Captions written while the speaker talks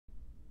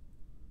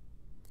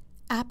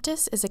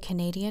Aptus is a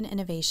Canadian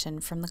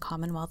innovation from the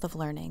Commonwealth of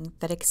Learning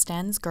that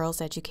extends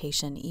girls'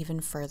 education even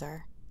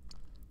further.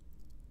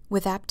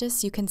 With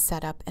Aptus, you can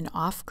set up an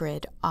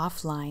off-grid,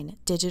 offline,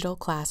 digital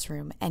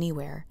classroom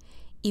anywhere,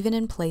 even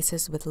in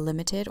places with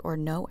limited or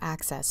no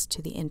access to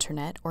the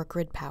internet or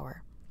grid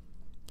power.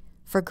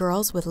 For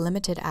girls with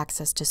limited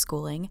access to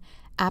schooling,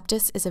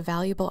 Aptus is a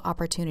valuable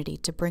opportunity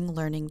to bring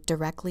learning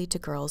directly to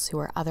girls who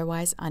are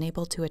otherwise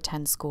unable to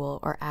attend school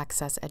or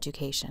access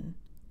education.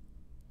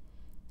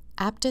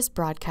 Aptus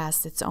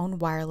broadcasts its own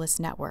wireless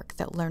network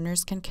that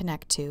learners can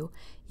connect to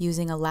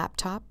using a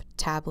laptop,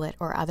 tablet,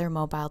 or other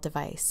mobile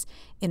device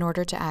in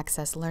order to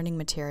access learning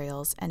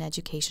materials and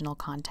educational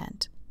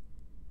content.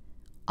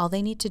 All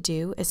they need to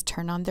do is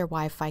turn on their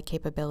Wi-Fi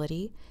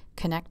capability,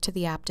 connect to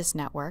the Aptus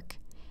network,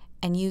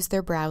 and use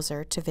their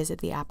browser to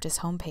visit the Aptus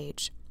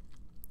homepage.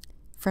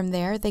 From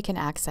there, they can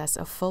access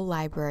a full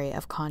library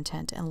of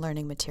content and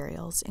learning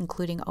materials,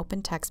 including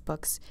open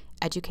textbooks,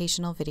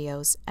 educational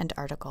videos, and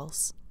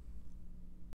articles.